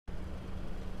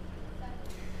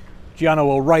Gianna,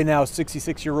 well, right now,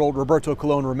 66-year-old Roberto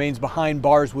Colon remains behind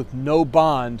bars with no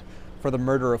bond for the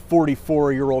murder of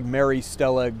 44-year-old Mary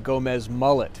Stella Gomez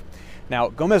Mullet. Now,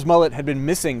 Gomez Mullet had been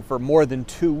missing for more than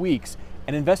 2 weeks,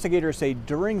 and investigators say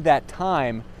during that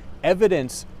time,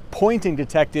 evidence pointing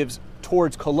detectives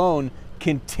towards Colon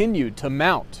continued to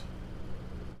mount.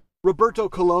 Roberto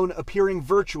Colon appearing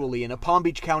virtually in a Palm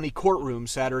Beach County courtroom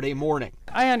Saturday morning.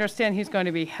 I understand he's going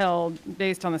to be held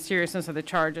based on the seriousness of the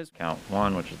charges. Count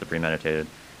 1, which is the premeditated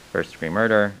first-degree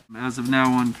murder. As of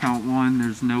now on count 1,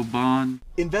 there's no bond.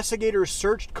 Investigators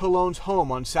searched Colon's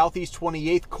home on Southeast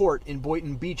 28th Court in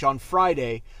Boynton Beach on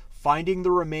Friday, finding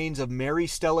the remains of Mary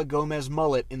Stella Gomez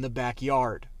Mullet in the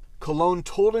backyard. Colon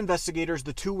told investigators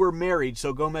the two were married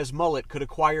so Gomez Mullet could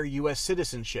acquire U.S.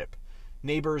 citizenship.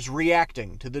 Neighbors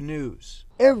reacting to the news.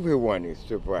 Everyone is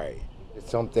surprised. It's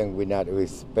something we not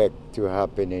expect to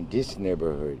happen in this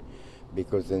neighborhood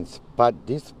because this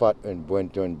spot in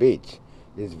Boynton Beach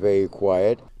is very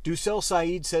quiet. Ducel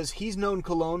Saeed says he's known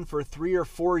Colon for 3 or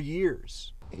 4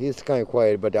 years. He's kind of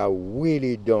quiet, but I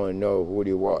really don't know who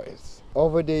he was.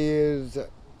 Over the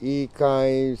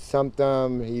years,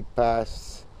 sometimes he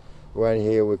passed when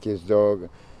here with his dog.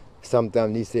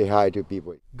 Sometimes he say hi to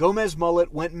people. Gomez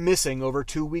Mullet went missing over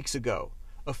 2 weeks ago.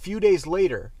 A few days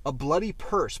later, a bloody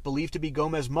purse believed to be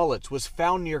Gomez Mullet's was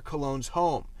found near Colon's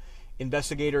home.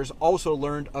 Investigators also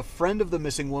learned a friend of the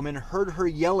missing woman heard her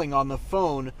yelling on the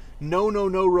phone, "No, no,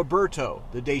 no, Roberto,"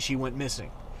 the day she went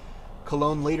missing.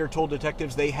 Colon later told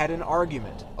detectives they had an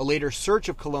argument. A later search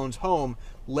of Colon's home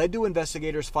led to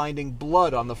investigators finding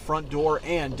blood on the front door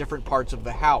and different parts of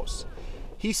the house.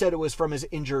 He said it was from his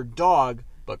injured dog,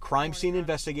 but crime scene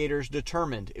investigators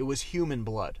determined it was human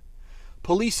blood.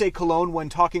 Police say Colon, when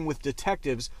talking with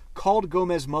detectives, called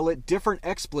Gomez Mullet different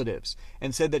expletives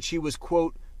and said that she was,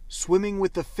 quote, swimming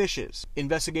with the fishes.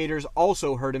 Investigators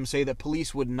also heard him say that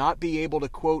police would not be able to,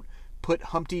 quote, put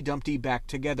Humpty Dumpty back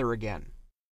together again.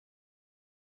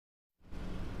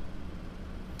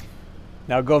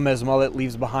 Now Gomez Mullet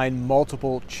leaves behind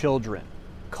multiple children.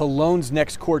 Colon's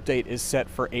next court date is set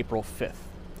for April 5th.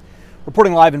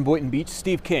 Reporting live in Boynton Beach,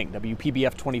 Steve King,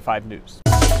 WPBF 25 News.